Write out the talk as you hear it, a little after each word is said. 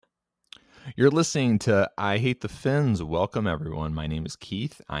You're listening to I Hate the Finns. Welcome, everyone. My name is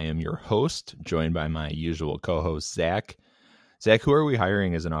Keith. I am your host, joined by my usual co-host, Zach. Zach, who are we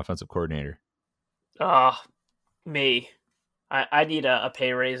hiring as an offensive coordinator? Me. I need a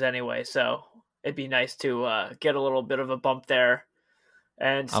pay raise anyway, so it'd be nice to get a little bit of a bump there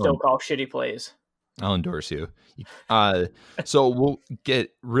and still call shitty plays. I'll endorse you. So we'll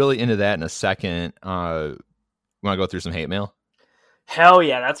get really into that in a second. Want to go through some hate mail? Hell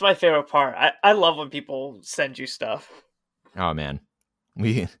yeah, that's my favorite part. I love when people send you stuff. Oh man,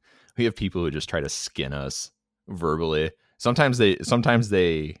 we have people who just try to skin us verbally. Sometimes they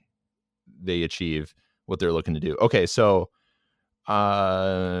achieve what they're looking to do. Okay, so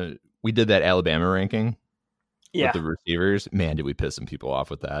we did that Alabama ranking with the receivers. Man, did we piss some people off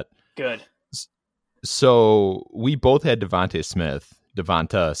with that? Good. So we both had Devonta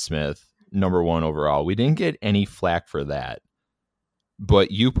Smith, number 1 overall. We didn't get any flack for that.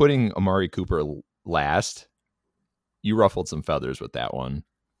 But you putting Amari Cooper last, you ruffled some feathers with that one.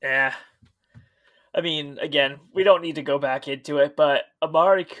 Yeah. I mean, again, we don't need to go back into it, but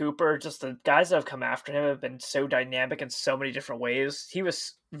Amari Cooper, just the guys that have come after him have been so dynamic in so many different ways. He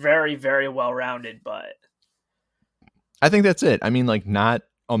was very, very well-rounded, but I think that's it. I mean, like, not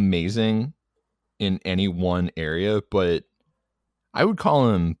amazing in any one area, but I would call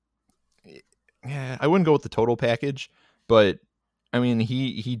him, I wouldn't go with the total package, but I mean,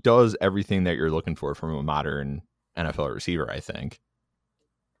 he does everything that you're looking for from a modern NFL receiver, I think.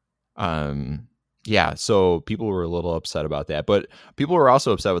 Yeah, so people were a little upset about that, but people were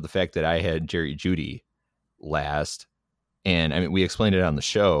also upset with the fact that I had Jerry Jeudy last. And I mean, we explained it on the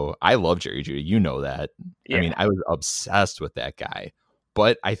show. I love Jerry Jeudy. You know that. Yeah. I mean, I was obsessed with that guy.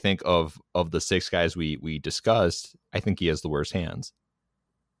 But I think of the 6 guys we discussed, I think he has the worst hands.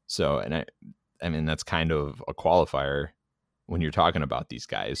 So, and I mean, that's kind of a qualifier when you're talking about these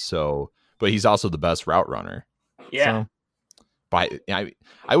guys. So, but he's also the best route runner. Yeah. So, but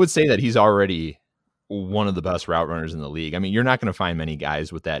I would say that he's already one of the best route runners in the league. I mean, you're not going to find many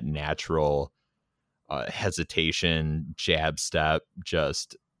guys with that natural hesitation, jab step,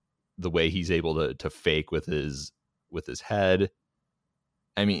 just the way he's able to fake with his head.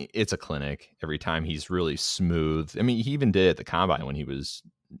 I mean, it's a clinic every time. He's really smooth. I mean, he even did it at the combine when he was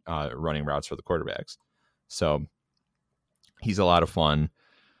running routes for the quarterbacks. So he's a lot of fun.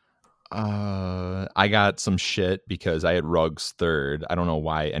 I got some shit because I had Ruggs 3rd. I don't know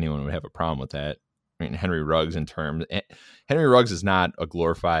why anyone would have a problem with that. I mean, Henry Ruggs is not a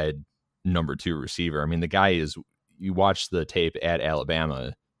glorified number 2 receiver. I mean, the guy is, you watch the tape at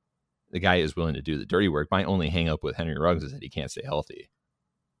Alabama, the guy is willing to do the dirty work. My only hang up with Henry Ruggs is that he can't stay healthy.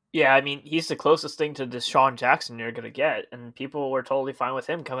 Yeah, I mean, he's the closest thing to Deshaun Jackson you're going to get, and people were totally fine with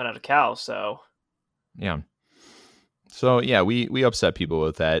him coming out of Cal, so. Yeah. So, yeah, we upset people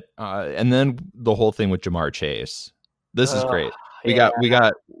with that. And then the whole thing with Jamar Chase. This is great. We got,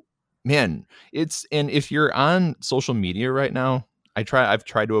 man, and if you're on social media right now, I've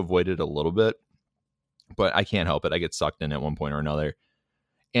tried to avoid it a little bit, but I can't help it. I get sucked in at one point or another.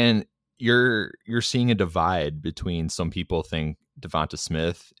 And you're seeing a divide between some people think Devonta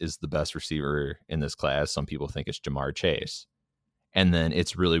Smith is the best receiver in this class. Some people think it's Jamar Chase. And then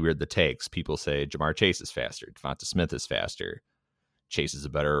it's really weird, the takes. People say Jamar Chase is faster. Devonta Smith is faster. Chase is a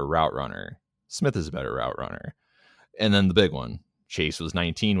better route runner. Smith is a better route runner. And then the big one, Chase was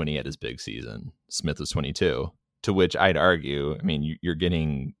 19 when he had his big season. Smith was 22. To which I'd argue, I mean, you're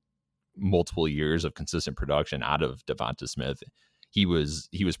getting multiple years of consistent production out of Devonta Smith. He was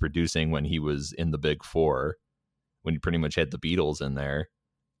producing when he was in the Big Four, when he pretty much had the Beatles in there.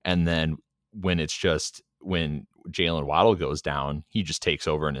 And then when Jalen Waddle goes down, he just takes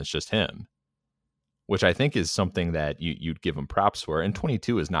over and it's just him, which I think is something that you'd give him props for. And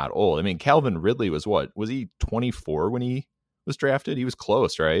 22 is not old. I mean, Calvin Ridley was he 24 when he was drafted? He was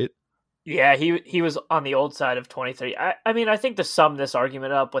close, right? Yeah, he was on the old side of 23. I mean, I think to sum this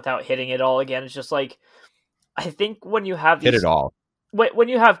argument up without hitting it all again, it's just like, I think when you have hit it all, when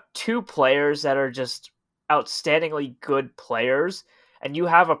you have 2 players that are just outstandingly good players, and you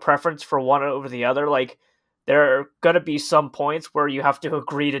have a preference for one over the other, like, there are going to be some points where you have to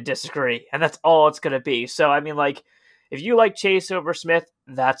agree to disagree, and that's all it's going to be. So, I mean, like, if you like Chase over Smith,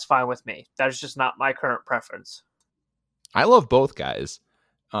 that's fine with me. That's just not my current preference. I love both guys.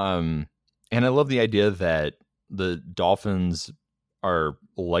 And I love the idea that the Dolphins are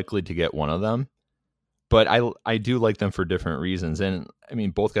likely to get one of them, but I do like them for different reasons. And I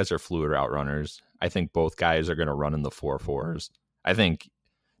mean, both guys are fluid route runners. I think both guys are going to run in the 4.4s. I think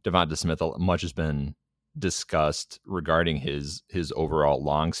Devonta Smith, much has been discussed regarding his overall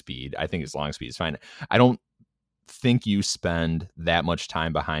long speed. I think his long speed is fine. I don't think you spend that much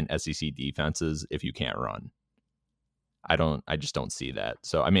time behind SEC defenses if you can't run. I just don't see that.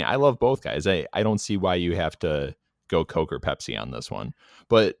 So, I mean, I love both guys. I don't see why you have to go Coke or Pepsi on this one.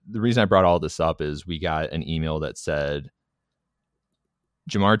 But the reason I brought all this up is we got an email that said,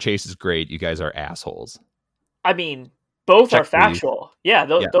 Ja'Marr Chase is great. You guys are assholes. I mean, both are factual. Yeah,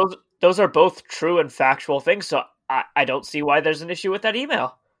 those are both true and factual things. So I don't see why there's an issue with that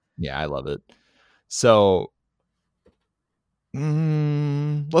email. Yeah, I love it. So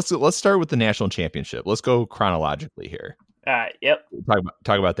let's start with the national championship. Let's go chronologically here. All right. Yep.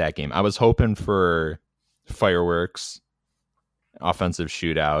 Talk about that game. I was hoping for fireworks, offensive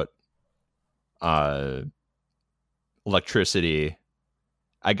shootout, electricity.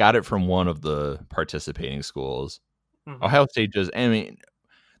 I got it from one of the participating schools. Mm-hmm. Ohio State just, I mean,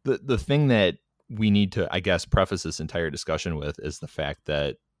 the thing that we need to, I guess, preface this entire discussion with is the fact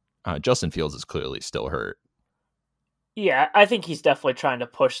that Justin Fields is clearly still hurt. Yeah, I think he's definitely trying to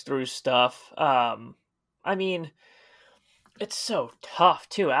push through stuff. I mean, it's so tough,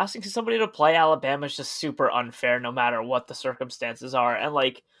 too. Asking somebody to play Alabama is just super unfair no matter what the circumstances are. And,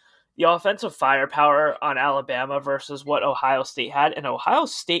 like, the offensive firepower on Alabama versus what Ohio State had, and Ohio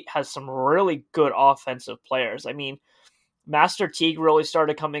State has some really good offensive players. I mean, Master Teague really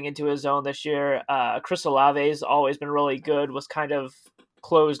started coming into his own this year. Chris Olave's always been really good, was kind of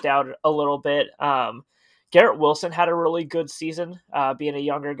closed out a little bit. Garrett Wilson had a really good season, being a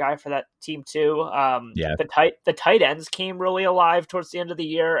younger guy for that team too. The tight ends came really alive towards the end of the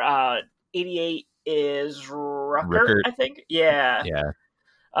year. 88 is Rucker, I think. Yeah.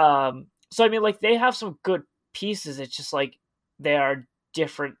 So I mean, like, they have some good pieces. It's just like they are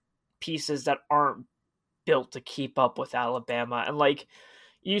different pieces that aren't built to keep up with Alabama. And like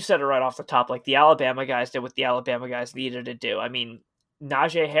you said it right off the top, like the Alabama guys did what the Alabama guys needed to do. I mean,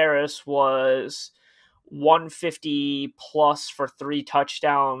 Najee Harris was 150 plus for 3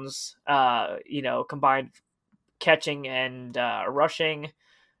 touchdowns, combined catching and rushing.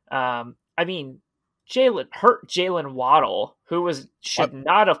 I mean, Jalen Waddle, who should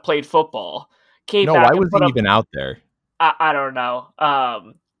not have played football, came back. Why was he even out there? I don't know.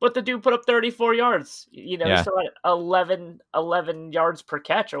 But the dude put up 34 yards. He still had 11 yards per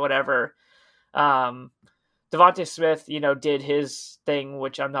catch or whatever. Devontae Smith, did his thing,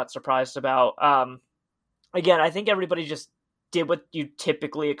 which I'm not surprised about. Again, I think everybody just did what you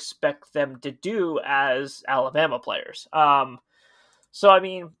typically expect them to do as Alabama players. So, I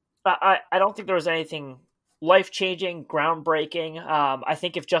mean, I don't think there was anything life-changing, groundbreaking. I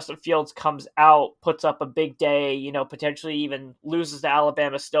think if Justin Fields comes out, puts up a big day, potentially even loses to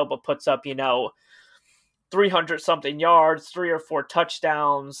Alabama still, but puts up, 300-something yards, 3 or 4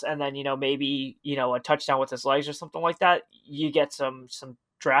 touchdowns, and then, maybe, a touchdown with his legs or something like that, you get some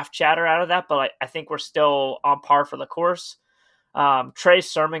draft chatter out of that, but I think we're still on par for the course. Trey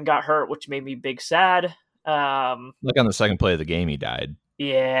Sermon got hurt, which made me big sad. Look, on the second play of the game, he died.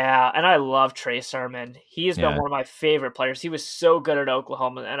 Yeah, and I love Trey Sermon. He has been one of my favorite players. He was so good at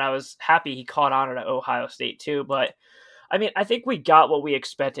Oklahoma, and I was happy he caught on at Ohio State too. But, I mean, I think we got what we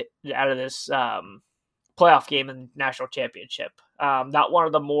expected out of this playoff game and national championship. Not one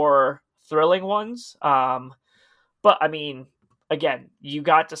of the more thrilling ones. But, I mean, again, you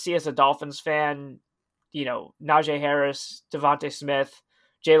got to see as a Dolphins fan, Najee Harris, Devontae Smith,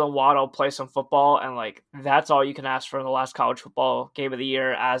 Jalen Waddle play some football, and like that's all you can ask for in the last college football game of the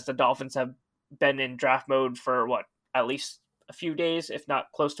year, as the Dolphins have been in draft mode for at least a few days, if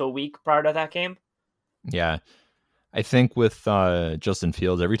not close to a week prior to that game. Yeah, I think with Justin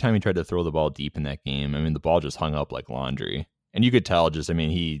Fields, every time he tried to throw the ball deep in that game, I mean, the ball just hung up like laundry, and you could tell.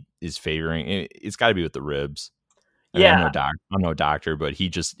 He is favoring. It's got to be with the ribs. I'm no doctor, but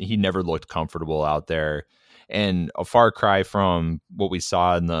he never looked comfortable out there. And a far cry from what we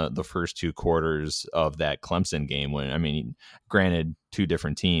saw in the first 2 quarters of that Clemson game when, granted, 2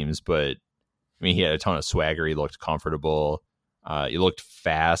 different teams, but he had a ton of swagger. He looked comfortable. He looked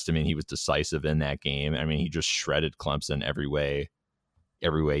fast. He was decisive in that game. He just shredded Clemson every way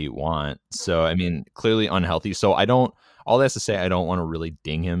you want. So, clearly unhealthy. So all that's to say, I don't want to really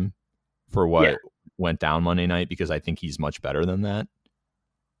ding him for what went down Monday night, because I think he's much better than that.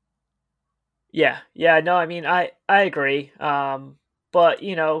 Yeah, no, I agree. But,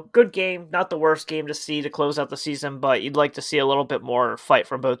 good game, not the worst game to see to close out the season, but you'd like to see a little bit more fight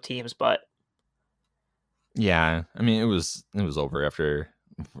from both teams, but yeah, it was over after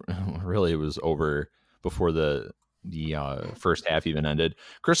really it was over before the first half even ended.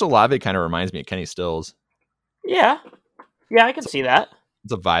 Chris Olave kind of reminds me of Kenny Stills. Yeah, I can see that.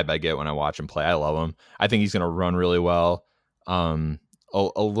 It's a vibe I get when I watch him play. I love him. I think he's going to run really well. A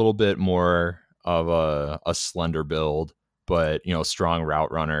little bit more of a slender build, but strong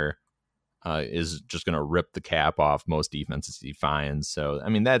route runner, is just going to rip the cap off most defenses he finds. So I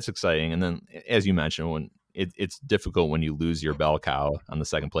mean that's exciting. And then as you mentioned, when it's difficult when you lose your bell cow on the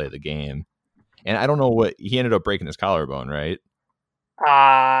second play of the game. And I don't know what he ended up breaking his collarbone, right?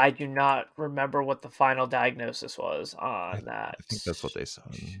 I do not remember what the final diagnosis was on that. I think that's what they said.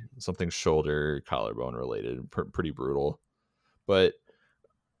 Something shoulder, collarbone related. Pretty brutal. But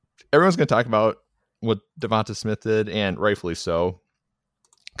everyone's going to talk about what Devonta Smith did, and rightfully so,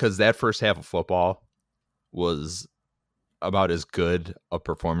 because that first half of football was about as good a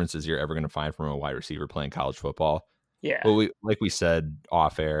performance as you're ever going to find from a wide receiver playing college football. Yeah. But like we said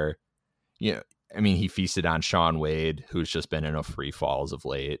off air, I mean, he feasted on Sean Wade, who's just been in a free fall as of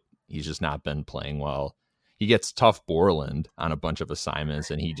late. He's just not been playing well. He gets tough Borland on a bunch of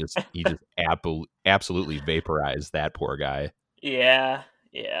assignments, and he just absolutely vaporized that poor guy. Yeah.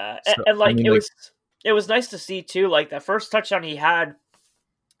 So, and like, I mean, it was nice to see too. Like that first touchdown he had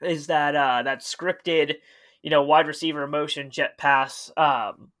is that scripted, wide receiver motion jet pass,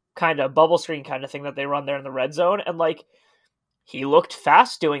 kind of bubble screen kind of thing that they run there in the red zone, and like he looked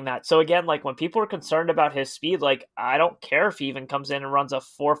fast doing that. So again, like when people are concerned about his speed, like I don't care if he even comes in and runs a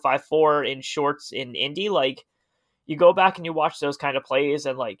 4.54 in shorts in Indy. Like you go back and you watch those kind of plays,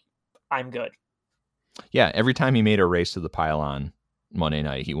 and like I'm good. Yeah, every time he made a race to the pylon Monday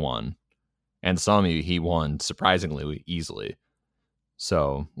night, he won, and some he won surprisingly easily.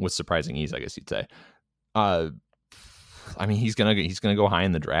 So with surprising ease, I guess you'd say. I mean, he's gonna go high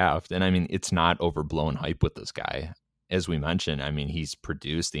in the draft, and I mean, it's not overblown hype with this guy. As we mentioned, I mean, he's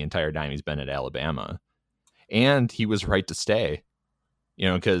produced the entire time he's been at Alabama, and he was right to stay.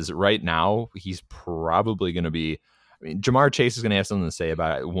 Because right now he's probably going to be. I mean, Jamar Chase is going to have something to say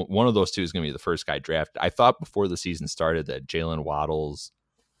about it. One of those two is going to be the first guy drafted. I thought before the season started that Jalen Waddle's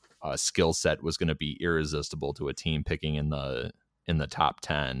skill set was going to be irresistible to a team picking in the top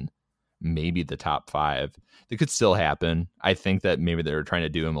 10, maybe the top 5. That could still happen. I think that maybe they were trying to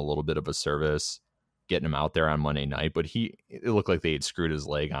do him a little bit of a service, getting him out there on Monday night, but it looked like they had screwed his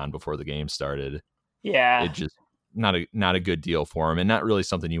leg on before the game started. Yeah. It just not a good deal for him, and not really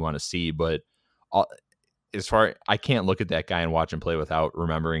something you want to see. But I can't look at that guy and watch him play without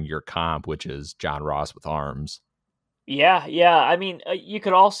remembering your comp, which is John Ross with arms. Yeah. I mean, you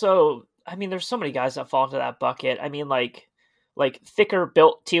could also, I mean, there's so many guys that fall into that bucket. I mean, like thicker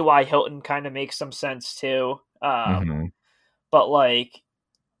built T.Y. Hilton kind of makes some sense too. But like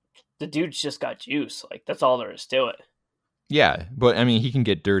the dude's just got juice. Like that's all there is to it. Yeah, but I mean, he can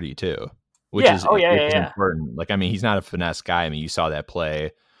get dirty too, which is important. Like, I mean, he's not a finesse guy. I mean, you saw that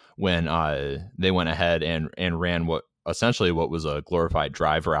play when they went ahead and ran what was a glorified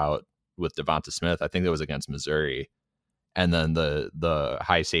drive route with Devonta Smith. I think that was against Missouri, and then the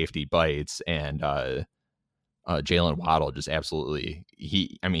high safety bites, and Jalen Waddle just absolutely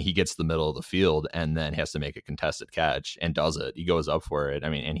he gets the middle of the field and then has to make a contested catch and does it. He goes up for it. I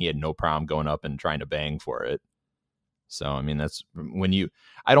mean, and he had no problem going up and trying to bang for it. So, I mean, that's when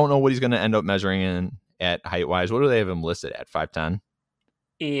I don't know what he's going to end up measuring in at height wise. What do they have him listed at? 5'10"?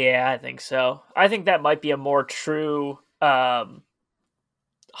 Yeah, I think so. I think that might be a more true height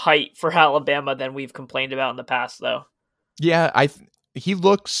for Alabama than we've complained about in the past, though. Yeah, he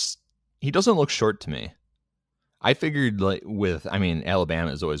doesn't look short to me. I figured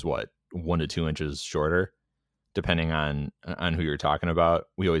Alabama is always 1 to 2 inches shorter, depending on who you're talking about.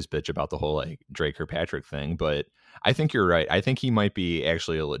 We always bitch about the whole like Drake Kirkpatrick thing, but I think you're right. I think he might be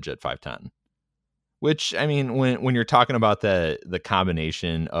actually a legit 5'10", which, I mean, when you're talking about the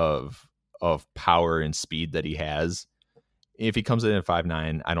combination of power and speed that he has, if he comes in at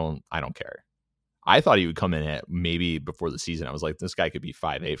 5'9", I don't care. I thought he would come in at maybe before the season. I was like, this guy could be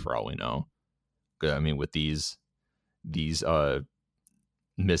 5'8" for all we know. I mean, with these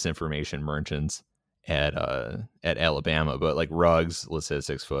misinformation merchants at Alabama, but like Ruggs listed at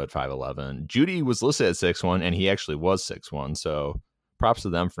 6 foot, 5'11". Judy was listed at 6'1", and he actually was 6'1". So props to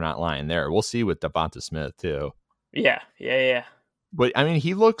them for not lying there. We'll see with Devonta Smith too. Yeah. But I mean,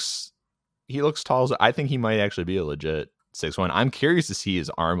 he looks tall. So I think he might actually be a legit 6'1". I'm curious to see his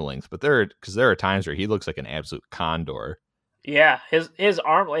arm length, but there are times where he looks like an absolute condor. Yeah, his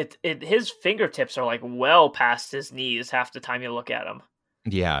arm, his fingertips are like well past his knees half the time you look at him.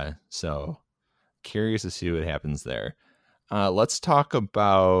 Yeah, so curious to see what happens there. Let's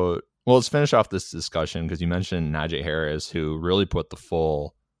finish off this discussion because you mentioned Najee Harris, who really put the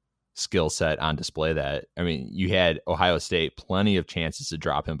full skill set on display. That, I mean, you had Ohio State plenty of chances to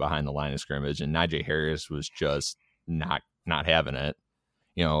drop him behind the line of scrimmage, and Najee Harris was just not having it.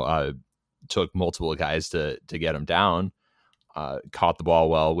 Took multiple guys to get him down. caught the ball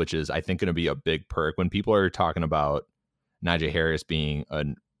well, which is, I think, going to be a big perk. When people are talking about Najee Harris being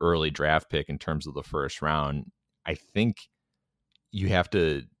an early draft pick in terms of the first round, I think you have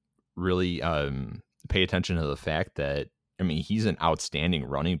to really pay attention to the fact that, I mean, he's an outstanding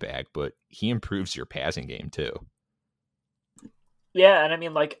running back, but he improves your passing game too. Yeah, and I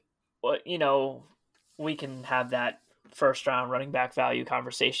mean, like, you know, we can have that first round running back value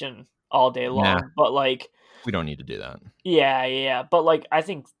conversation all day long, but like, we don't need to do that. Yeah. But like, I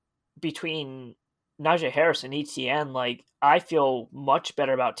think between Najee Harris and ETN, like, I feel much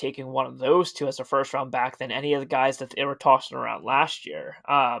better about taking one of those two as a first round back than any of the guys that they were tossing around last year.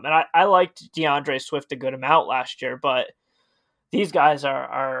 And I liked DeAndre Swift a good amount last year, but these guys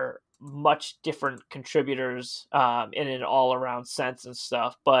are much different contributors in an all around sense and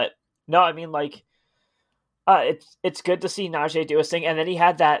stuff. But no, I mean, like, it's good to see Najee do his thing. And then he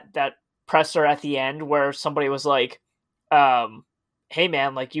had that presser at the end where somebody was like, hey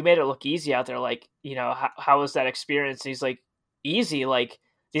man, like, you made it look easy out there. Like, you know, how was that experience? And he's like, easy. Like,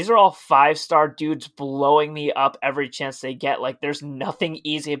 these are all 5-star dudes blowing me up every chance they get. Like, there's nothing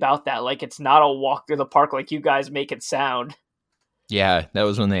easy about that. Like, it's not a walk through the park like you guys make it sound. Yeah, that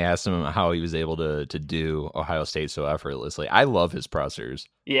was when they asked him how he was able to do Ohio State so effortlessly. I love his pressers.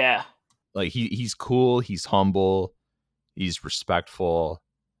 Yeah. Like, he's cool, he's humble, he's respectful.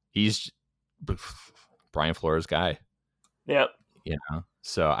 He's Brian Flores' guy. Yep. You know,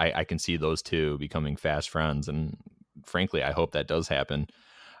 so I can see those two becoming fast friends, and frankly, I hope that does happen.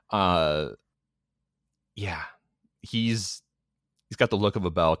 Yeah, he's got the look of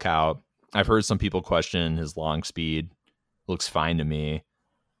a bell cow. I've heard some people question his long speed. Looks fine to me.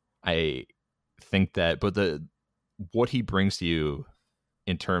 I think that, but what he brings to you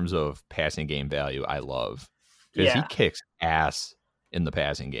in terms of passing game value, I love, because he kicks ass in the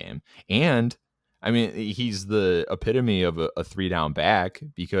passing game. And I mean, he's the epitome of a 3-down back,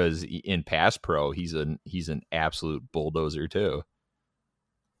 because in pass pro, he's an absolute bulldozer too.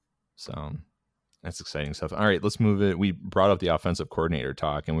 So that's exciting stuff. All right, let's move it. We brought up the offensive coordinator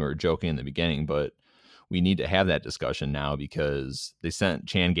talk, and we were joking in the beginning, but we need to have that discussion now, because they sent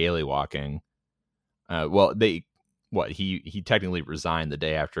Chan Gailey walking. He technically resigned the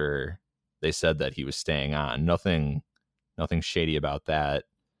day after they said that he was staying on. Nothing shady about that.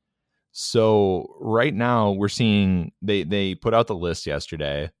 So right now we're seeing they put out the list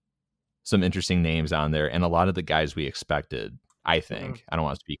yesterday, some interesting names on there, and a lot of the guys we expected. I think I don't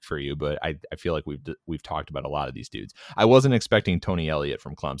want to speak for you, but I feel like we've talked about a lot of these dudes. I wasn't expecting Tony Elliott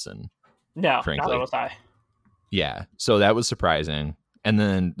from Clemson. No, frankly, neither was I. Yeah, so that was surprising. And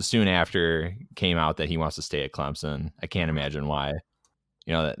then soon after came out that he wants to stay at Clemson. I can't imagine why.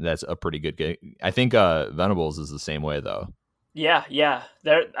 You know, that's a pretty good gig. I think Venables is the same way though. Yeah.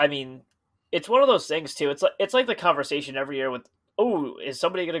 I mean, it's one of those things too. It's like the conversation every year with, oh, is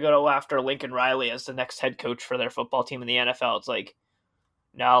somebody going to go after Lincoln Riley as the next head coach for their football team in the NFL? It's like,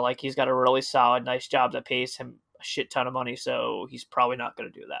 no, like, he's got a really solid, nice job that pays him a shit ton of money, so he's probably not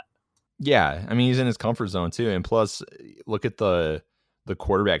going to do that. Yeah, I mean, he's in his comfort zone too, and plus, look at the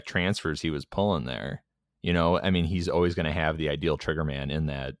quarterback transfers he was pulling there. You know, I mean, he's always going to have the ideal trigger man in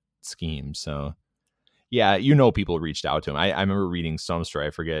that scheme. So, yeah, you know, people reached out to him. I remember reading some story, I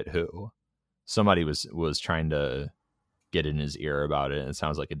forget who. Somebody was trying to get in his ear about it, and it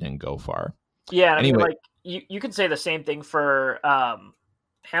sounds like it didn't go far. Yeah, I mean, like, you could say the same thing for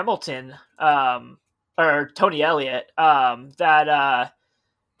Hamilton or Tony Elliott, that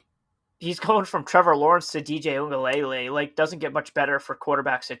he's going from Trevor Lawrence to DJ Uiagalelei. Like, doesn't get much better for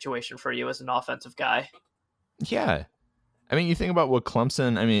quarterback situation for you as an offensive guy. Yeah. I mean, you think about what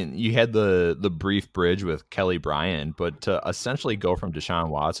Clemson, I mean, you had the brief bridge with Kelly Bryant, but to essentially go from Deshaun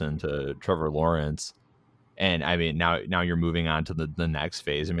Watson to Trevor Lawrence, and I mean, now you're moving on to the next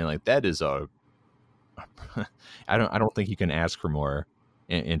phase. I mean, like, that is I don't think you can ask for more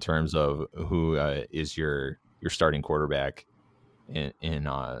in terms of who is your starting quarterback in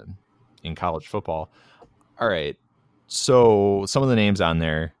college football. All right. So some of the names on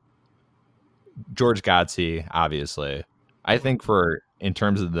there, George Godsey, obviously. I think in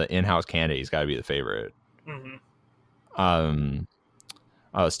terms of the in-house candidate, he's got to be the favorite. Mm-hmm.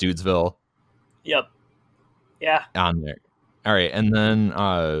 Studesville. Yep. Yeah. On there. All right. And then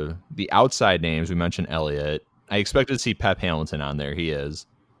the outside names, we mentioned Elliott. I expected to see Pep Hamilton on there. He is.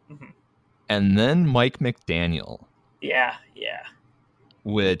 Mm-hmm. And then Mike McDaniel. Yeah.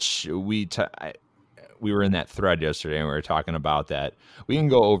 Which we were in that thread yesterday, and we were talking about that. We can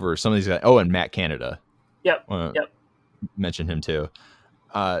go over some of these guys. Oh, and Matt Canada. Yep. Mention him too.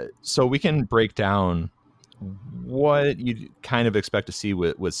 So we can break down what you kind of expect to see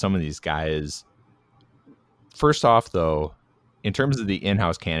with some of these guys. First off, though, in terms of the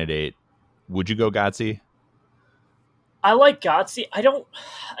in-house candidate, would you go Gotze? I like Gotze.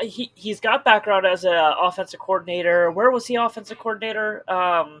 He's got background as an offensive coordinator. Where was he offensive coordinator?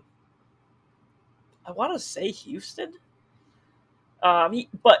 I want to say Houston.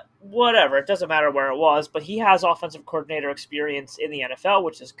 But whatever, it doesn't matter where it was. But he has offensive coordinator experience in the NFL,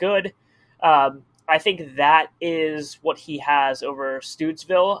 which is good. I think that is what he has over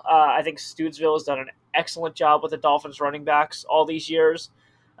Stootsville. I think Stootsville has done an excellent job with the Dolphins running backs all these years.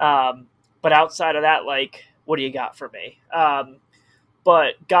 But outside of that, like, what do you got for me?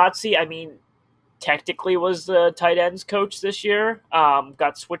 But Gotze, I mean, technically was the tight ends coach this year.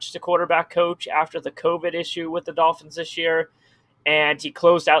 Got switched to quarterback coach after the COVID issue with the Dolphins this year. And he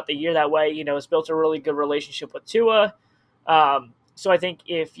closed out the year that way. Has built a really good relationship with Tua. So I think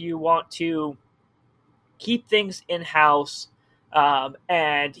if you want to keep things in-house,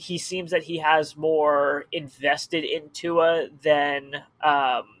 and he seems that he has more invested in Tua than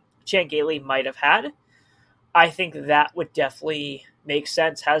Chan Gailey might have had, I think that would definitely make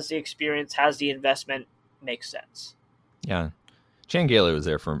sense. Has the experience, has the investment, makes sense. Yeah. Chan Gailey was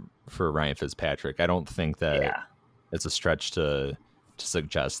there for Ryan Fitzpatrick. I don't think that it's a stretch to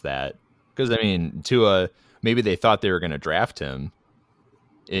suggest that. Because, I mean, Tua, maybe they thought they were going to draft him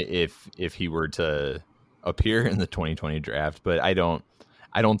if he were to appear in the 2020 draft, but I don't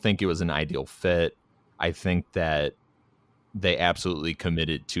think it was an ideal fit. I think that they absolutely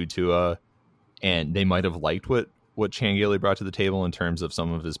committed to Tua, and they might have liked what Chan Gailey brought to the table in terms of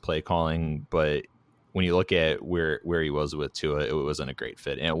some of his play calling, but when you look at where he was with Tua, it wasn't a great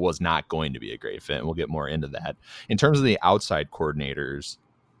fit, and it was not going to be a great fit, and we'll get more into that. In terms of the outside coordinators,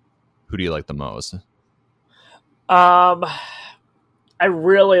 who do you like the most? I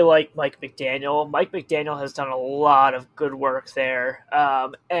really like Mike McDaniel. Mike McDaniel has done a lot of good work there,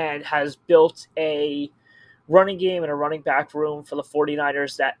 and has built a running game and a running back room for the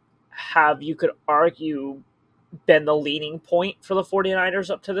 49ers that have, you could argue, been the leaning point for the 49ers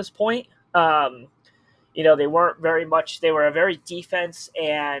up to this point. They weren't very much, they were a very defense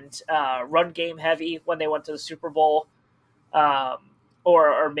and run game heavy when they went to the Super Bowl,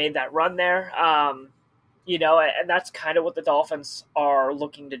 or made that run there. And that's kind of what the Dolphins are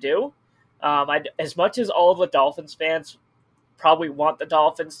looking to do. As much as all of the Dolphins fans probably want the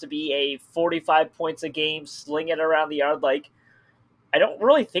Dolphins to be a 45 points a game, sling it around the yard, like, I don't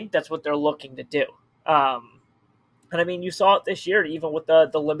really think that's what they're looking to do. And I mean, you saw it this year, even with the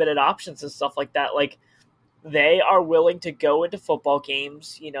limited options and stuff like that. Like, they are willing to go into football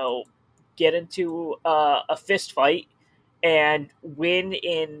games, get into a fist fight, and win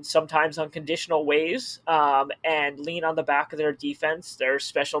in sometimes unconditional ways, and lean on the back of their defense, their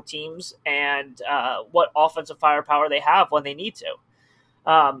special teams, and what offensive firepower they have when they need to.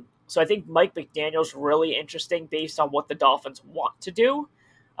 So I think Mike McDaniel's really interesting based on what the Dolphins want to do.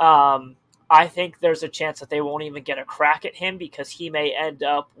 I think there's a chance that they won't even get a crack at him because he may end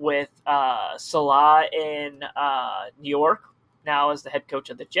up with Salah in New York now as the head coach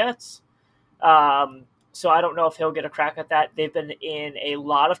of the Jets. So I don't know if he'll get a crack at that. They've been in a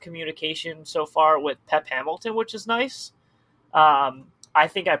lot of communication so far with Pep Hamilton, which is nice. I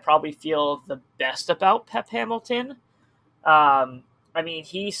think I probably feel the best about Pep Hamilton. I mean,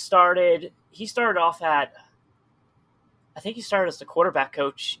 he started off at, I think he started as the quarterback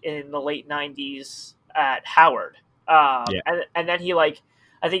coach in the late 90s at Howard. And then he, I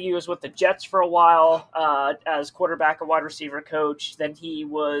think he was with the Jets for a while as quarterback and wide receiver coach. Then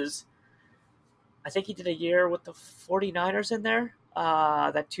I think he did a year with the 49ers in there,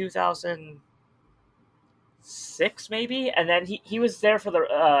 that 2006 maybe. And then he was there for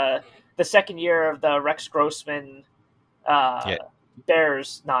the second year of the Rex Grossman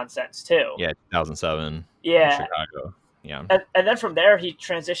Bears nonsense too. Yeah, 2007. Yeah. Chicago. Yeah. And then from there, he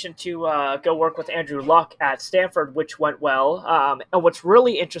transitioned to go work with Andrew Luck at Stanford, which went well. And what's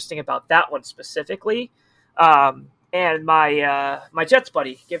really interesting about that one specifically, and my Jets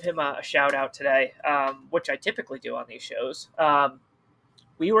buddy, give him a shout out today, which I typically do on these shows.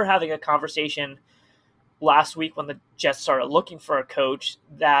 We were having a conversation last week when the Jets started looking for a coach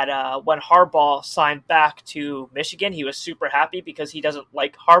that when Harbaugh signed back to Michigan, he was super happy because he doesn't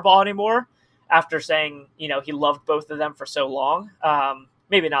like Harbaugh anymore after saying, he loved both of them for so long.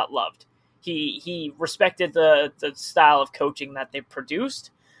 Maybe not loved. He respected the style of coaching that they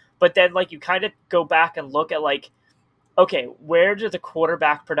produced. But then, you kind of go back and look at, okay, where did the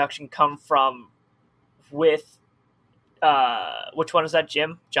quarterback production come from with, which one is that,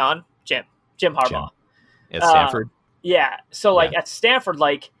 Jim Harbaugh? Jim. At Stanford? Yeah. So, at Stanford,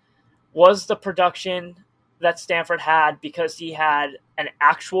 was the production that Stanford had because he had an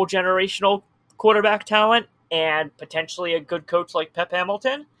actual generational quarterback talent, and potentially a good coach like Pep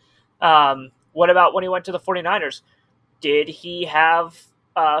Hamilton. What about when he went to the 49ers? Did he have,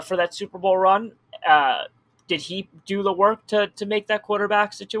 for that Super Bowl run, did he do the work to make that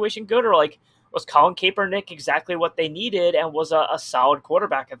quarterback situation good? Or like, was Colin Kaepernick exactly what they needed and was a solid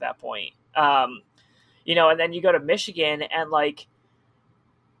quarterback at that point? And then you go to Michigan and like,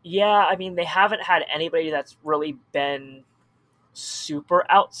 yeah, I mean, they haven't had anybody that's really been super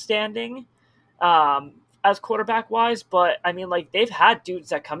outstanding as quarterback wise, but I mean, like, they've had dudes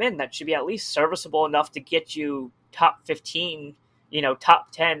that come in that should be at least serviceable enough to get you top 15,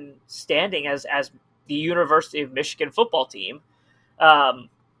 top 10 standing as the University of Michigan football team.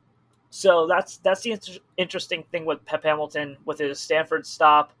 So that's the interesting thing with Pep Hamilton with his Stanford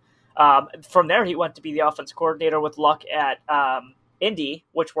stop. From there, he went to be the offense coordinator with Luck at Indy,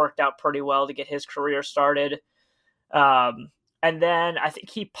 which worked out pretty well to get his career started. And then I think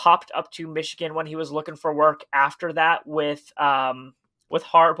he popped up to Michigan when he was looking for work after that with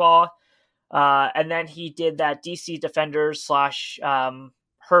Harbaugh. And then he did that DC Defenders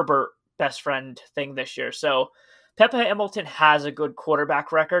 / Herbert best friend thing this year. So Pep Hamilton has a good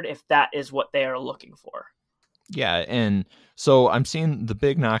quarterback record if that is what they are looking for. Yeah, and so I'm seeing the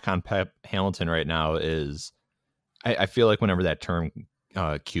big knock on Pep Hamilton right now is I feel like whenever that term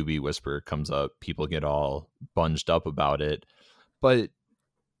QB whisperer comes up, people get all bunged up about it. But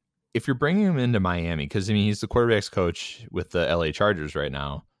if you're bringing him into Miami, because I mean he's the quarterback's coach with the LA Chargers right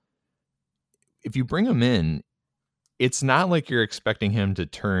now. If you bring him in, it's not like you're expecting him to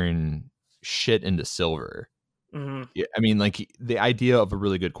turn shit into silver. Mm-hmm. Yeah, I mean, like the idea of a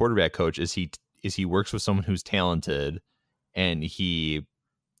really good quarterback coach is he works with someone who's talented, and he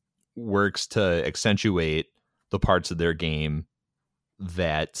works to accentuate the parts of their game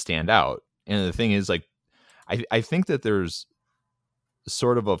that stand out. And the thing is, like, I think that there's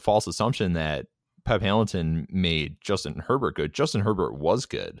sort of a false assumption that Pep Hamilton made Justin Herbert good. Justin Herbert was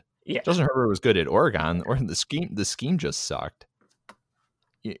good. Yeah. Justin Herbert was good at Oregon, or the scheme just sucked.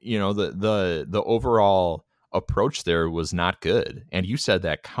 The overall approach there was not good. And you said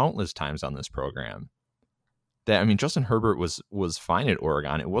that countless times on this program. That, I mean, Justin Herbert was fine at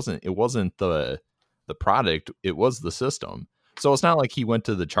Oregon. It wasn't the product, it was the system. So it's not like he went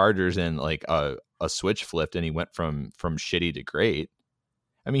to the Chargers and like a switch flipped and he went from shitty to great.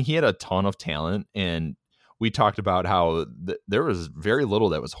 I mean, he had a ton of talent, and we talked about how there was very little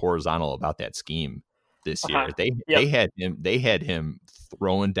that was horizontal about that scheme this year. They had him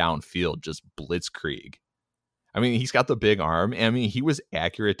throwing downfield, just blitzkrieg. I mean, he's got the big arm. I mean, he was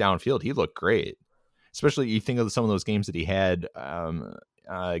accurate downfield. He looked great, especially you think of some of those games that he had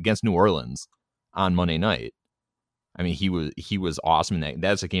against New Orleans on Monday night. I mean, he was awesome.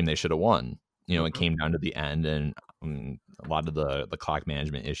 That's a game they should have won. It came down to the end, and a lot of the clock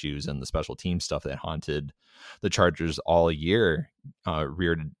management issues and the special team stuff that haunted the Chargers all year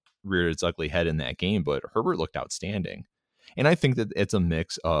reared its ugly head in that game. But Herbert looked outstanding. And I think that it's a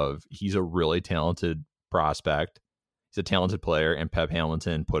mix of he's a really talented prospect, he's a talented player, and Pep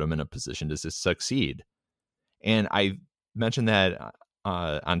Hamilton put him in a position to succeed. And I mentioned that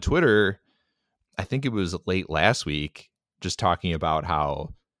on Twitter, I think it was late last week, just talking about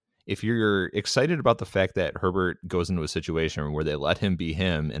how if you're excited about the fact that Herbert goes into a situation where they let him be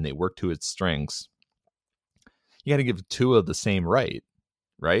him and they work to its strengths, you got to give Tua the same right?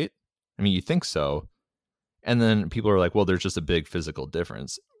 I mean, you think so. And then people are like, well, there's just a big physical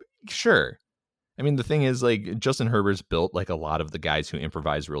difference. Sure. I mean, the thing is, like, Justin Herbert's built like a lot of the guys who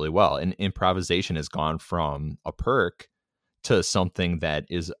improvise really well. And improvisation has gone from a perk to something that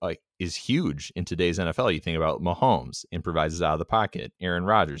is huge in today's NFL. You think about Mahomes improvises out of the pocket. Aaron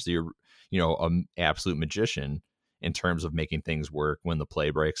Rodgers, an absolute magician in terms of making things work when the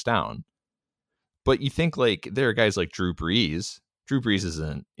play breaks down. But you think like there are guys like Drew Brees. Drew Brees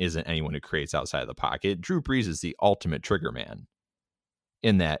isn't anyone who creates outside of the pocket. Drew Brees is the ultimate trigger man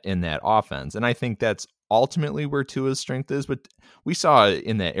in that offense. And I think that's ultimately where Tua's strength is. But we saw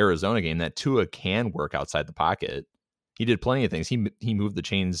in that Arizona game that Tua can work outside the pocket. He did plenty of things. He moved the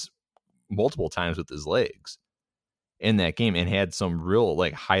chains multiple times with his legs in that game and had some real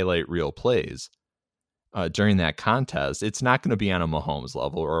like highlight reel plays during that contest. It's not going to be on a Mahomes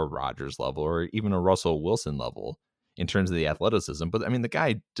level or a Rodgers level or even a Russell Wilson level in terms of the athleticism. But I mean, the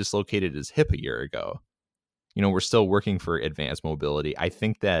guy dislocated his hip a year ago. We're still working for advanced mobility. I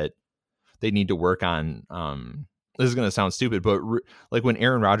think that they need to work on, this is going to sound stupid, but like when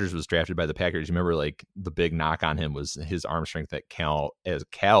Aaron Rodgers was drafted by the Packers, you remember like the big knock on him was his arm strength that Cal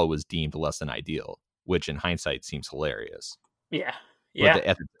was deemed less than ideal, which in hindsight seems hilarious. Yeah.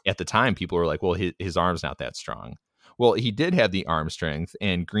 But at the time, people were like, well, his arm's not that strong. Well, he did have the arm strength,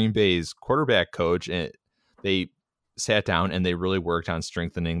 and Green Bay's quarterback coach, and they sat down and they really worked on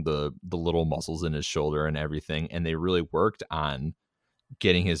strengthening the little muscles in his shoulder and everything, and they really worked on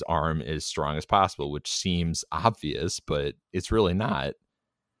getting his arm as strong as possible, which seems obvious, but it's really not.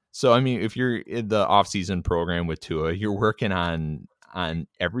 So, I mean, if you're in the off-season program with Tua, you're working on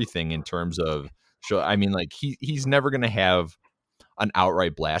everything in terms of show. I mean, like he's never going to have an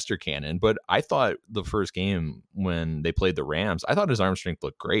outright blaster cannon, but I thought the first game when they played the Rams, I thought his arm strength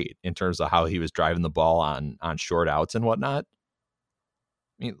looked great in terms of how he was driving the ball on short outs and whatnot.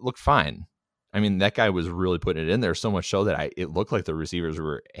 I mean, it looked fine. I mean, that guy was really putting it in there, so much so that it looked like the receivers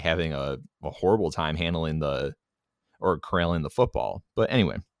were having a horrible time handling or corralling the football. But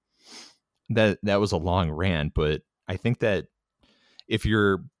anyway, that was a long rant, but I think that if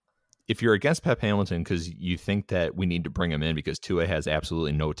you're against Pep Hamilton because you think that we need to bring him in because Tua has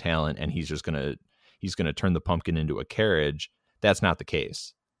absolutely no talent and he's gonna turn the pumpkin into a carriage, that's not the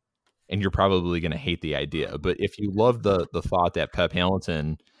case. And you're probably going to hate the idea. But if you love the thought that Pep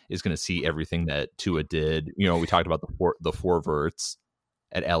Hamilton is going to see everything that Tua did, we talked about the four verts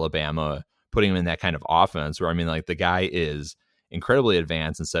at Alabama, putting him in that kind of offense where, I mean, like the guy is incredibly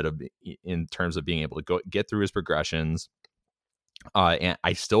advanced in terms of being able to get through his progressions. And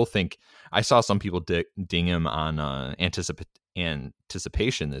I still think I saw some people ding him on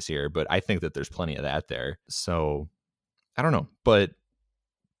anticipation this year, but I think that there's plenty of that there. So I don't know, but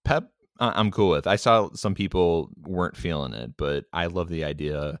Pep, I'm cool with. I saw some people weren't feeling it, but I love the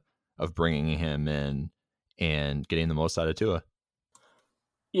idea of bringing him in and getting the most out of Tua.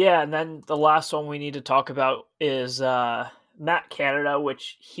 Yeah, and then the last one we need to talk about is Matt Canada,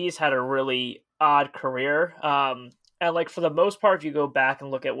 which he's had a really odd career. And like for the most part, if you go back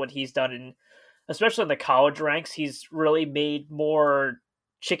and look at what he's done especially in the college ranks, he's really made more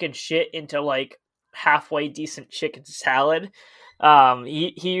chicken shit into like halfway decent chicken salad.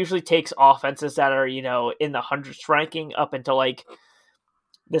 He usually takes offenses that are, in the hundreds ranking up into like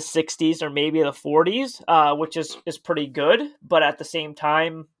the 60s or maybe the 40s, which is pretty good, but at the same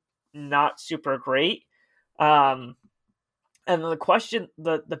time, not super great. And the question,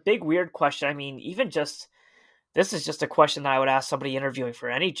 the big weird question, I mean, this is just a question that I would ask somebody interviewing for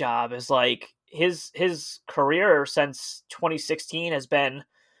any job is like his career since 2016 has been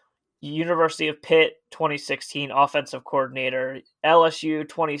University of Pitt 2016 offensive coordinator, LSU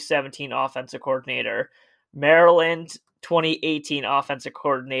 2017 offensive coordinator, Maryland 2018 offensive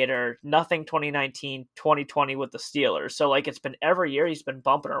coordinator, nothing 2019, 2020 with the Steelers. So like it's been every year he's been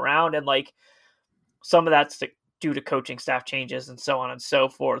bumping around, and like some of that's due to coaching staff changes and so on and so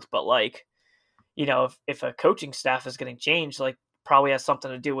forth. But like, if a coaching staff is getting changed, like probably has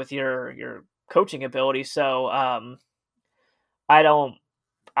something to do with your coaching ability. So I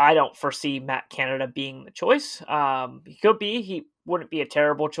don't foresee Matt Canada being the choice. He could be. He wouldn't be a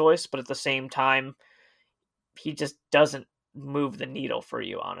terrible choice, but at the same time, he just doesn't move the needle for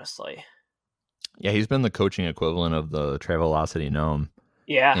you, honestly. Yeah, he's been the coaching equivalent of the Travelocity gnome.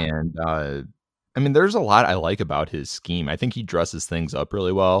 Yeah. And, I mean, there's a lot I like about his scheme. I think he dresses things up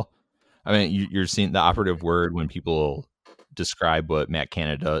really well. I mean, you're seeing the operative word when people describe what Matt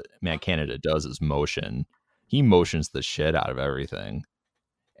Canada does is motion. He motions the shit out of everything.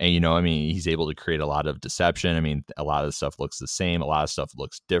 And, I mean, he's able to create a lot of deception. I mean, a lot of the stuff looks the same. A lot of stuff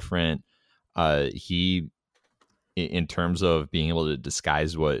looks different. He, in terms of being able to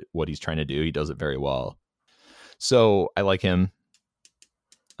disguise what he's trying to do, he does it very well. So I like him.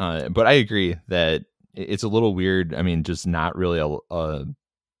 But I agree that it's a little weird. I mean, just not really a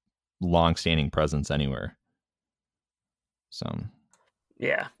long-standing presence anywhere. So.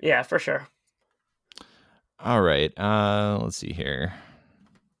 Yeah, for sure. All right. Let's see here.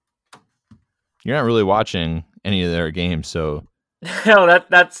 You're not really watching any of their games, so no,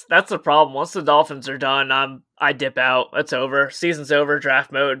 that's the problem. Once the Dolphins are done, I dip out. It's over. Season's over.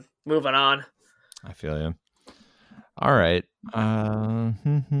 Draft mode. Moving on. I feel you. All right. I'm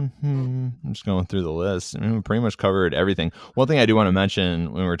just going through the list. I mean, we pretty much covered everything. One thing I do want to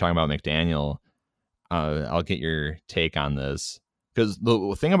mention when we were talking about McDaniel, I'll get your take on this, because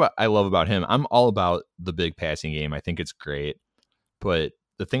the thing I love about him, I'm all about the big passing game. I think it's great, but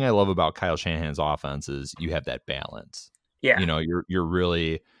the thing I love about Kyle Shanahan's offense is you have that balance. Yeah.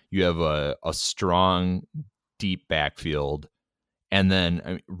 You have a strong, deep backfield, and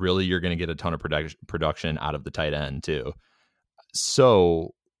then really you're going to get a ton of production out of the tight end too.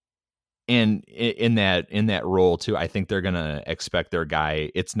 So, and in that role too, I think they're going to expect their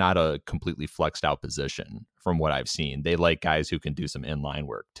guy. It's not a completely flexed out position from what I've seen. They like guys who can do some inline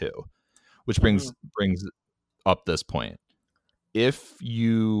work too, which brings up this point. If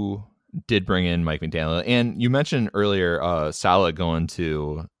you did bring in Mike McDaniel, and you mentioned earlier Saleh going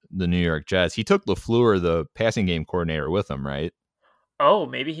to the New York Jets. He took LaFleur, the passing game coordinator, with him, right? Oh,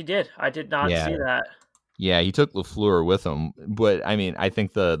 maybe he did. I did not Yeah. see that. Yeah, he took LaFleur with him. But I mean, I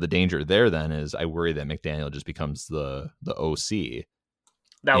think the danger there then is I worry that McDaniel just becomes the OC.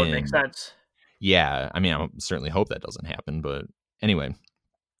 That would make sense. Yeah, I mean, I certainly hope that doesn't happen. But anyway,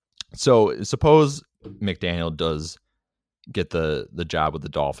 so suppose McDaniel does get the job with the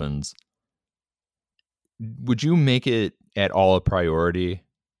Dolphins. Would you make it at all a priority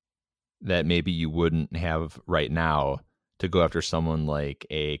that maybe you wouldn't have right now to go after someone like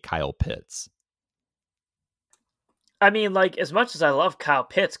a Kyle Pitts? I mean, like, as much as I love Kyle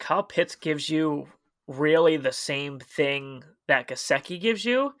Pitts gives you really the same thing that Gesicki gives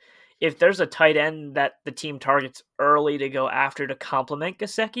you. If there's a tight end that the team targets early to go after to complement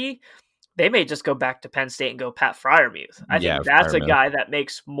Gesicki, they may just go back to Penn State and go Pat Freiermuth. I think that's a guy that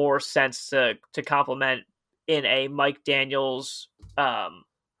makes more sense to complement in a Mike Daniels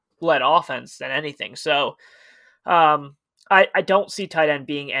led offense than anything. So I don't see tight end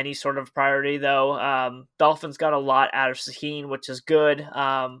being any sort of priority, though. Dolphins got a lot out of Sahin, which is good.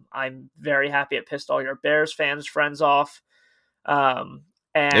 I'm very happy it pissed all your Bears fans friends off.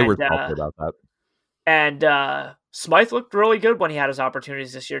 They were talking about that. And Smythe looked really good when he had his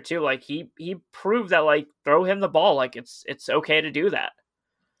opportunities this year too. Like he proved that, like, throw him the ball, like it's okay to do that.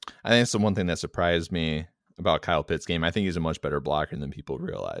 I think it's the one thing that surprised me about Kyle Pitts' game. I think he's a much better blocker than people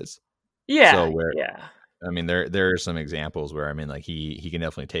realize. Yeah. So yeah. I mean, there are some examples where, I mean, like he can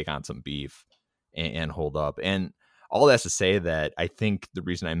definitely take on some beef and hold up. And all that's to say that I think the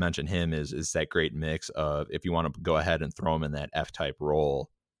reason I mentioned him is that great mix of, if you want to go ahead and throw him in that F-type role,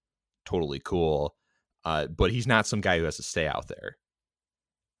 totally cool. But he's not some guy who has to stay out there.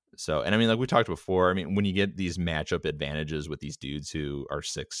 So, and I mean, like we talked before, I mean, when you get these matchup advantages with these dudes who are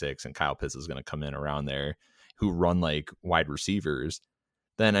 6'6", and Kyle Pitts is going to come in around there, who run like wide receivers,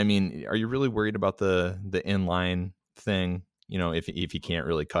 then, I mean, are you really worried about the inline thing? You know, if he can't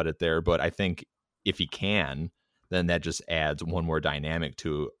really cut it there. But I think if he can, then that just adds one more dynamic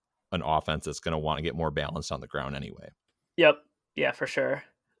to an offense that's going to want to get more balanced on the ground anyway. Yep. Yeah, for sure.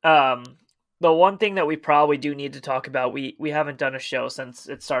 The one thing that we probably do need to talk about, we haven't done a show since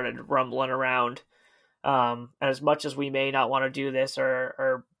it started rumbling around. And as much as we may not want to do this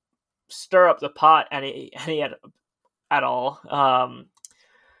or stir up the pot any at all,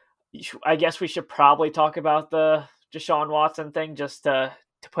 I guess we should probably talk about the Deshaun Watson thing, just to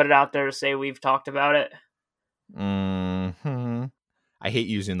put it out there to say we've talked about it. Mm-hmm. I hate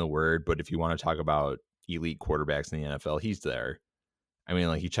using the word, but if you want to talk about elite quarterbacks in the NFL, he's there. I mean,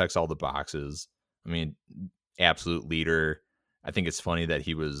 like, he checks all the boxes. I mean, absolute leader. I think it's funny that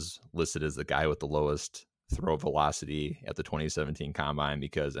he was listed as the guy with the lowest throw velocity at the 2017 Combine,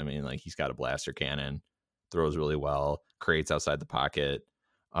 because, I mean, like, he's got a blaster cannon, throws really well, creates outside the pocket,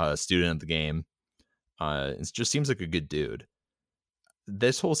 student of the game. It just seems like a good dude.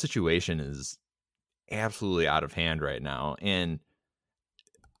 This whole situation is absolutely out of hand right now,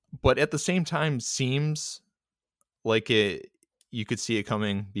 but at the same time seems like you could see it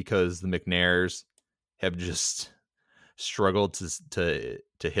coming, because the McNairs have just struggled to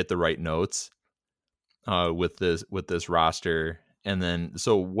hit the right notes with this roster. And then,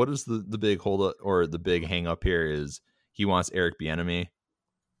 so what is the big hold up, or the big hang up here, is he wants Eric Bieniemy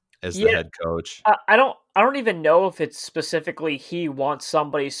as the head coach. I don't even know if it's specifically he wants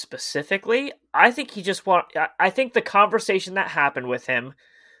somebody specifically. I think he just I think the conversation that happened with him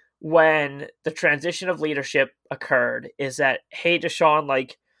when the transition of leadership occurred is that, hey, Deshaun,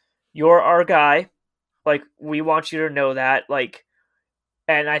 like, you're our guy. Like, we want you to know that. Like,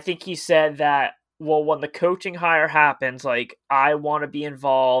 and I think he said that, well, when the coaching hire happens, like, I want to be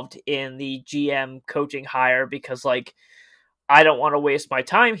involved in the GM coaching hire, because, like, I don't want to waste my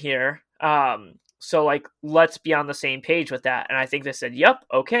time here. So, like, let's be on the same page with that. And I think they said, yep,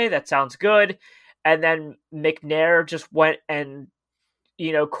 okay, that sounds good. And then McNair just went and,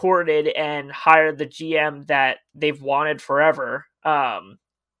 courted and hired the GM that they've wanted forever.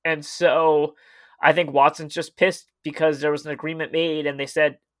 And so I think Watson's just pissed because there was an agreement made and they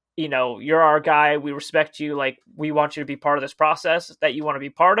said, you're our guy. We respect you. Like, we want you to be part of this process that you want to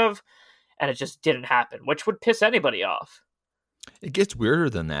be part of. And it just didn't happen, which would piss anybody off. It gets weirder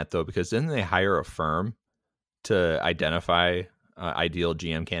than that, though, because then they hire a firm to identify ideal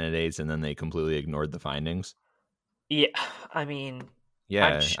GM candidates, and then they completely ignored the findings. Yeah, I mean,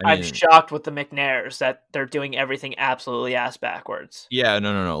 yeah, I'm shocked with the McNairs that they're doing everything absolutely ass backwards. Yeah,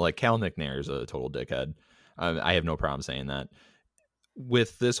 no. Like, Cal McNair is a total dickhead. I have no problem saying that.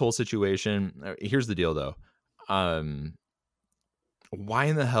 With this whole situation, here's the deal, though. Why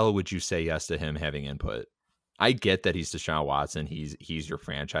in the hell would you say yes to him having input I get that he's Deshaun Watson. He's your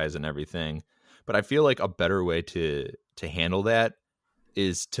franchise and everything. But I feel like a better way to handle that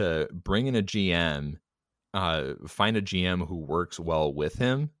is to bring in a GM, find a GM who works well with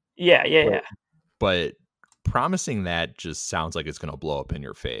him. Yeah. But promising that just sounds like it's going to blow up in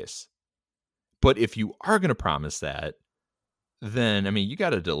your face. But if you are going to promise that, then, I mean, you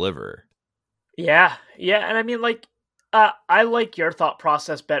got to deliver. Yeah. And I mean, like, I like your thought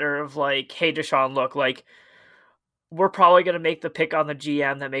process better of like, hey, Deshaun, look, like, we're probably going to make the pick on the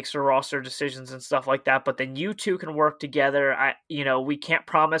GM that makes the roster decisions and stuff like that. But then you two can work together. We can't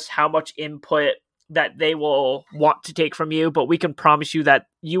promise how much input that they will want to take from you, but we can promise you that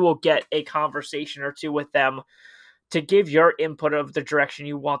you will get a conversation or two with them to give your input of the direction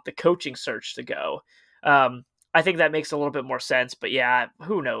you want the coaching search to go. I think that makes a little bit more sense, but yeah,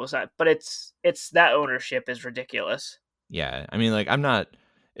 who knows? But it's that ownership is ridiculous. Yeah, I mean, like, I'm not.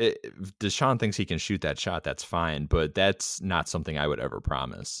 If Deshaun thinks he can shoot that shot, that's fine, but that's not something I would ever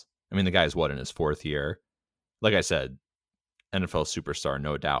promise. I mean, the guy's in his 4th year. Like I said, NFL superstar,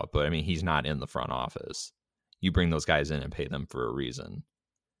 no doubt, but I mean, he's not in the front office. You bring those guys in and pay them for a reason.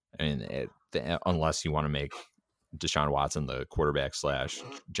 I mean, unless you want to make Deshaun Watson the quarterback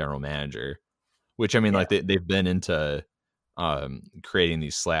 / general manager, which, I mean, like they've been into creating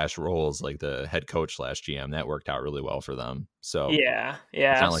these slash roles, like the head coach / GM. That worked out really well for them. So yeah.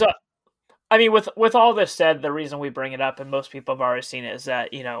 like, so I mean, with all this said, the reason we bring it up, and most people have already seen it, is that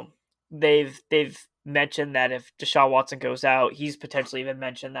they've mentioned that if Deshaun Watson goes out, he's potentially even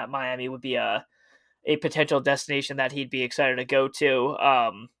mentioned that Miami would be a potential destination that he'd be excited to go to.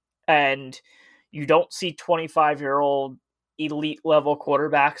 And you don't see 25-year-old elite level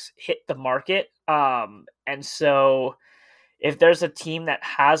quarterbacks hit the market. And so if there's a team that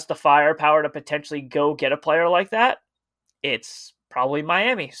has the firepower to potentially go get a player like that, it's probably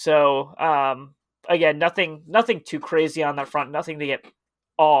Miami. So, again, nothing too crazy on that front. Nothing to get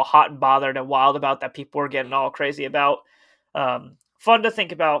all hot and bothered and wild about that people are getting all crazy about. Fun to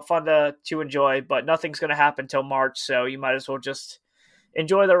think about, fun to enjoy, but nothing's going to happen till March. So you might as well just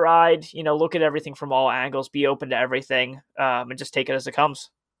enjoy the ride, look at everything from all angles, be open to everything, and just take it as it comes.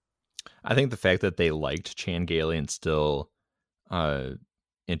 I think the fact that they liked Chan Gailey and still,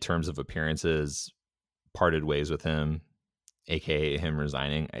 in terms of appearances, parted ways with him, aka him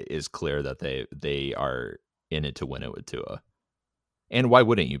resigning, is clear that they are in it to win it with Tua. And why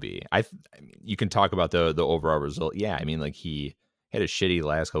wouldn't you be? I mean, you can talk about the overall result. Yeah, I mean, like, he had a shitty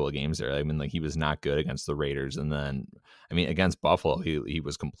last couple of games there. I mean, like, he was not good against the Raiders, and then, I mean, against Buffalo, he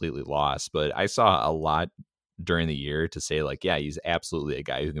was completely lost. But I saw a lot during the year to say, like, yeah, he's absolutely a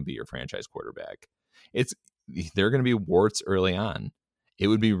guy who can be your franchise quarterback. There are going to be warts early on. It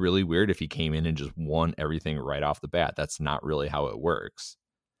would be really weird if he came in and just won everything right off the bat. That's not really how it works.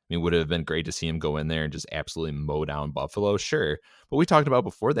 I mean, would it have been great to see him go in there and just absolutely mow down Buffalo? Sure. But we talked about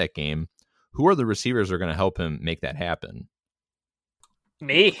before that game, who are the receivers that are going to help him make that happen?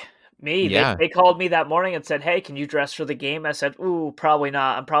 Me. Yeah. They called me that morning and said, hey, can you dress for the game? I said, ooh, probably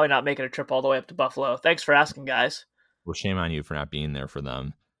not. I'm probably not making a trip all the way up to Buffalo. Thanks for asking, guys. Well, shame on you for not being there for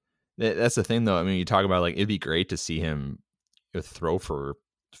them. That's the thing, though. I mean, you talk about, like, it'd be great to see him throw for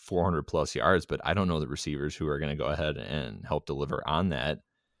 400 plus yards, but I don't know the receivers who are going to go ahead and help deliver on that.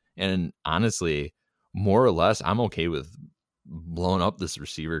 And honestly, more or less, I'm okay with blowing up this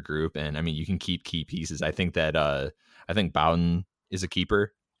receiver group. And I mean, you can keep key pieces. I think Bowden is a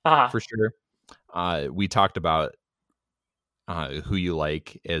keeper for sure. We talked about who you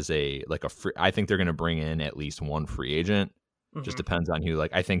like as a free. I think they're going to bring in at least one free agent. Mm-hmm. Just depends on who.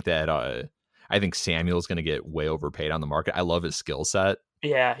 Like, I think Samuel's going to get way overpaid on the market. I love his skill set.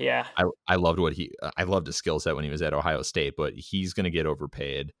 Yeah. I loved his skill set when he was at Ohio State, but he's going to get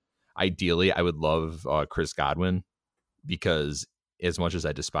overpaid. Ideally, I would love Chris Godwin, because as much as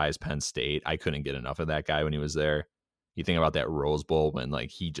I despise Penn State, I couldn't get enough of that guy when he was there. You think about that Rose Bowl when, like,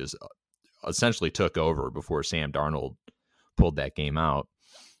 he just essentially took over before Sam Darnold pulled that game out.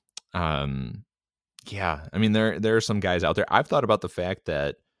 Yeah, I mean, there are some guys out there. I've thought about the fact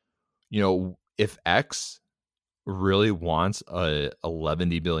that, if X really wants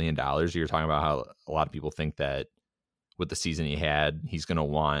 $11 billion, you're talking about how a lot of people think that with the season he had, he's going to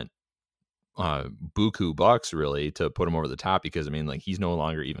want buku bucks really to put him over the top, because, I mean, like, he's no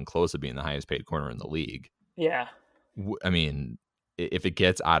longer even close to being the highest paid corner in the league. Yeah. I mean, if it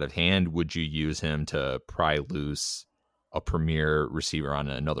gets out of hand, would you use him to pry loose a premier receiver on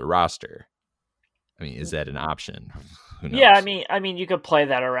another roster? I mean, is that an option? Who knows? Yeah, I mean, you could play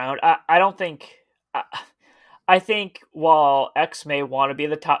that around. I don't think. I think while X may want to be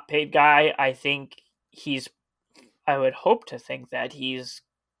the top paid guy, I think I would hope to think that he's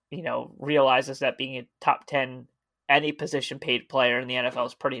realizes that being a top 10 any position paid player in the NFL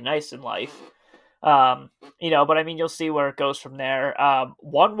is pretty nice in life. But I mean, you'll see where it goes from there.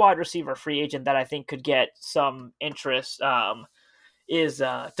 One wide receiver free agent that I think could get some interest is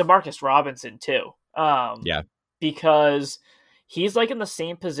Demarcus Robinson too. Yeah. Because he's like in the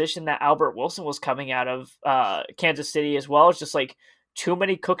same position that Albert Wilson was coming out of Kansas City as well. It's just like too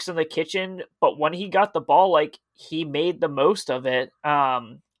many cooks in the kitchen, but when he got the ball, like he made the most of it.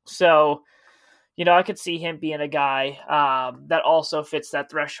 So I could see him being a guy that also fits that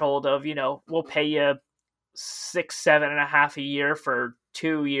threshold of, we'll pay you 6-7.5 a year for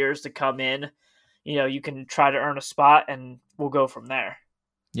 2 years to come in. You can try to earn a spot and we'll go from there.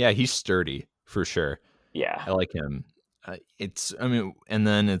 Yeah, he's sturdy for sure. Yeah. I like him. And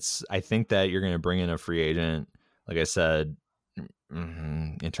then I think that you're going to bring in a free agent. Like I said,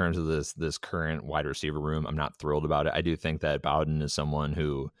 in terms of this current wide receiver room, I'm not thrilled about it. I do think that Bowden is someone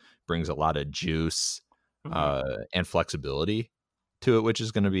who brings a lot of juice and flexibility to it, which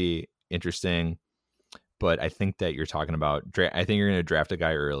is going to be interesting. But I think that you're talking about, I think you're going to draft a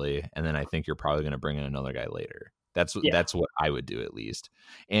guy early, and then I think you're probably going to bring in another guy later. That's what I would do at least.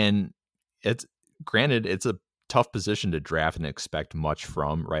 And it's granted, it's a tough position to draft and expect much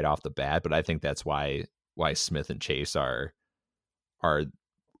from right off the bat, but I think that's why Smith and Chase are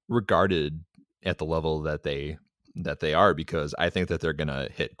regarded at the level that they are, because I think that they're going to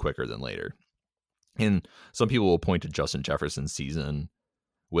hit quicker than later. And some people will point to Justin Jefferson's season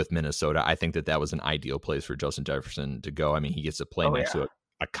with Minnesota. I think that was an ideal place for Justin Jefferson to go. I mean, he gets to play next to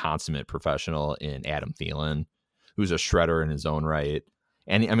a consummate professional in Adam Thielen, who's a shredder in his own right.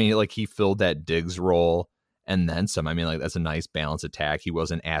 And I mean, like, he filled that Diggs role and then some. I mean, like, that's a nice balanced attack. He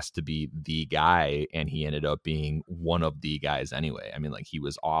wasn't asked to be the guy, and he ended up being one of the guys anyway. I mean, like, he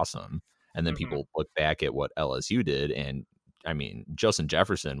was awesome. And then people look back at what LSU did, and I mean, Justin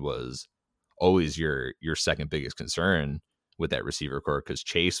Jefferson was always your second biggest concern with that receiver core, because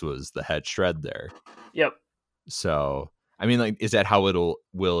Chase was the head shred there. Yep. So, I mean, like, is that how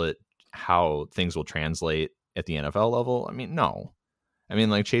how things will translate at the NFL level? I mean, no. I mean,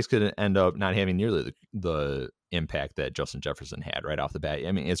 like, Chase could end up not having nearly the impact that Justin Jefferson had right off the bat.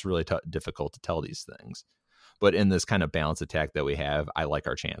 I mean, it's really difficult to tell these things. But in this kind of balanced attack that we have, I like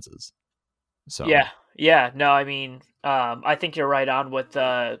our chances. So yeah. No, I mean, I think you're right on with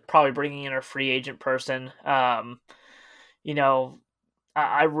probably bringing in a free agent person. I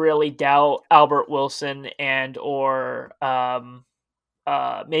really doubt Albert Wilson or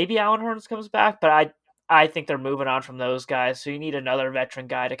maybe Allen Hurns comes back, but I think they're moving on from those guys. So you need another veteran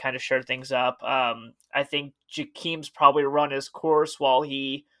guy to kind of shore things up. I think Jakeem's probably run his course while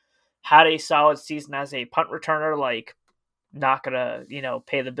he had a solid season as a punt returner, like, not going to,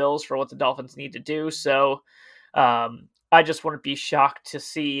 pay the bills for what the Dolphins need to do. So I just wouldn't be shocked to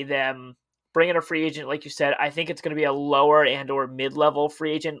see them bring in a free agent. Like you said, I think it's going to be a lower and or mid-level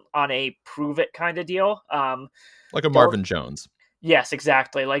free agent on a prove it kind of deal. Like a Marvin Jones. Yes,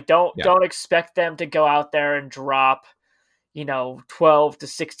 exactly. Like, don't expect them to go out there and drop, $12 to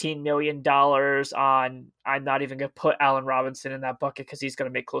 $16 million on, I'm not even going to put Allen Robinson in that bucket because he's going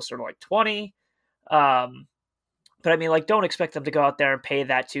to make closer to like 20. But I mean, like, don't expect them to go out there and pay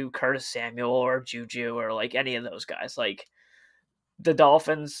that to Curtis Samuel or Juju or like any of those guys. Like, the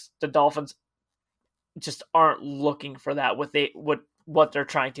Dolphins just aren't looking for that with what they're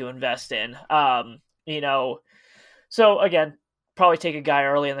trying to invest in. So again, probably take a guy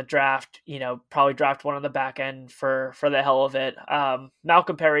early in the draft, probably draft one on the back end for the hell of it.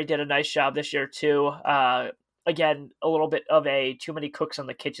 Malcolm Perry did a nice job this year too. Again, a little bit of a too many cooks in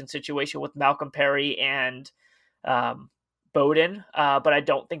the kitchen situation with Malcolm Perry and Bowden. But I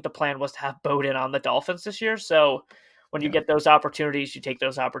don't think the plan was to have Bowden on the Dolphins this year. So when you get those opportunities, you take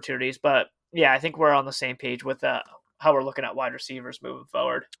those opportunities. But yeah, I think we're on the same page with how we're looking at wide receivers moving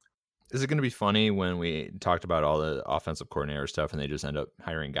forward. Is it going to be funny when we talked about all the offensive coordinator stuff and they just end up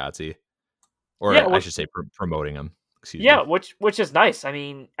hiring Gotze? Or I should say promoting him. Excuse me. which is nice. I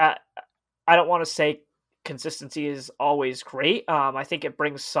mean, I don't want to say consistency is always great. I think it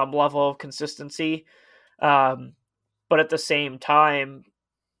brings some level of consistency. But at the same time,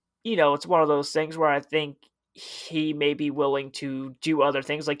 it's one of those things where I think he may be willing to do other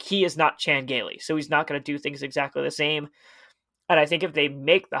things. Like, he is not Chan Gailey, so he's not going to do things exactly the same. And I think if they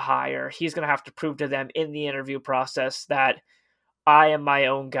make the hire, he's going to have to prove to them in the interview process that I am my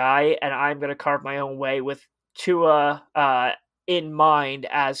own guy and I'm going to carve my own way with Tua in mind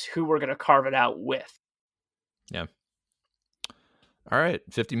as who we're going to carve it out with. Yeah. All right.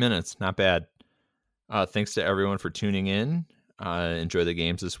 50 minutes. Not bad. Thanks to everyone for tuning in. Enjoy the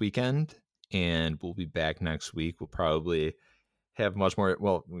games this weekend. And we'll be back next week. We'll probably have much more.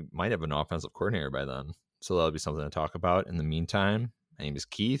 Well, we might have an offensive coordinator by then, so that'll be something to talk about. In the meantime, my name is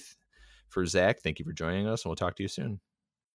Keith. For Zach, thank you for joining us, and we'll talk to you soon.